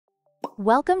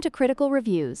Welcome to Critical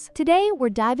Reviews. Today, we're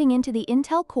diving into the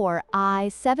Intel Core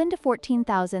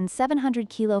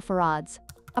i7-14700KF,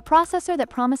 a processor that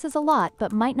promises a lot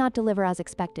but might not deliver as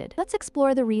expected. Let's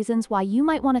explore the reasons why you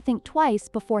might want to think twice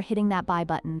before hitting that buy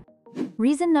button.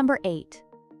 Reason number 8.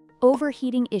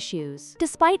 Overheating issues.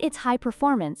 Despite its high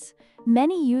performance,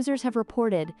 many users have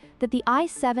reported that the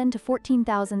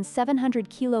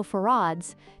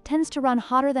i7-14700KF tends to run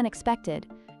hotter than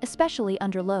expected, especially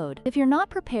under load. If you're not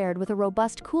prepared with a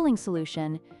robust cooling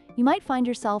solution, you might find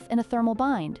yourself in a thermal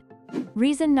bind.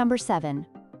 Reason number 7.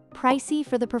 Pricey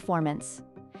for the performance.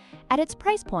 At its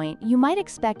price point, you might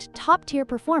expect top-tier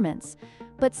performance,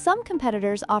 but some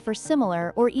competitors offer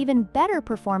similar or even better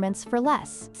performance for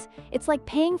less. It's like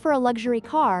paying for a luxury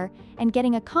car and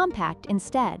getting a compact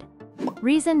instead.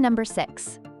 Reason number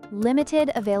 6.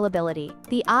 Limited availability.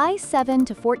 The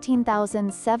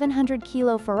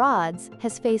i7-14700KF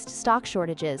has faced stock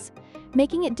shortages,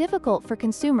 making it difficult for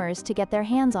consumers to get their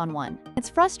hands on one. It's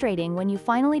frustrating when you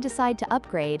finally decide to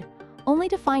upgrade, only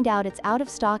to find out it's out of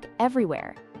stock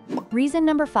everywhere. Reason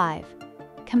number 5.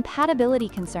 Compatibility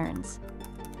concerns.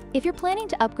 If you're planning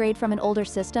to upgrade from an older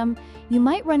system, you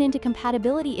might run into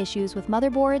compatibility issues with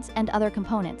motherboards and other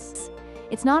components.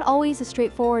 It's not always a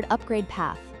straightforward upgrade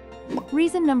path.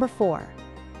 Reason number 4.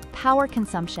 Power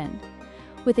consumption.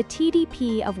 With a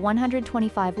TDP of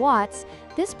 125 watts,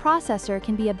 this processor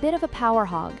can be a bit of a power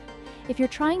hog. If you're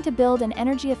trying to build an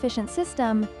energy-efficient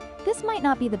system, this might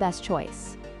not be the best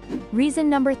choice. Reason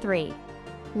number 3.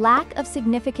 Lack of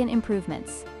significant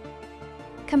improvements.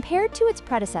 Compared to its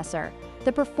predecessor,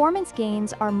 the performance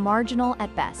gains are marginal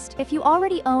at best. If you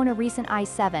already own a recent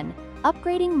i7,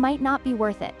 upgrading might not be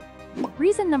worth it.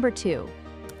 Reason number 2.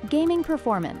 Gaming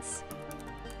performance.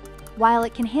 While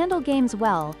it can handle games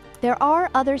well, there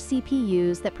are other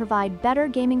CPUs that provide better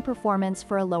gaming performance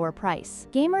for a lower price.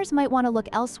 Gamers might want to look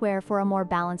elsewhere for a more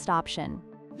balanced option.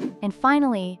 And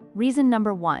finally, reason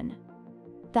number 1.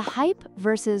 The hype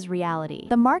versus reality.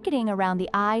 The marketing around the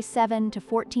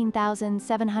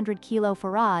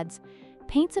i7-14700KF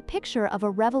paints a picture of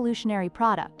a revolutionary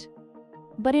product.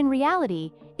 But in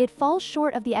reality, it falls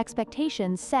short of the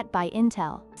expectations set by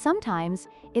Intel. Sometimes,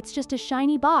 it's just a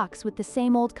shiny box with the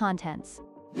same old contents.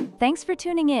 Thanks for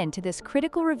tuning in to this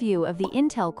critical review of the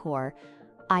Intel Core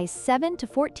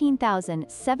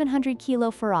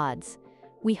i7-14700KF.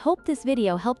 We hope this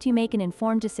video helped you make an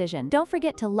informed decision. Don't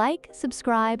forget to like,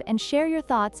 subscribe, and share your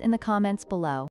thoughts in the comments below.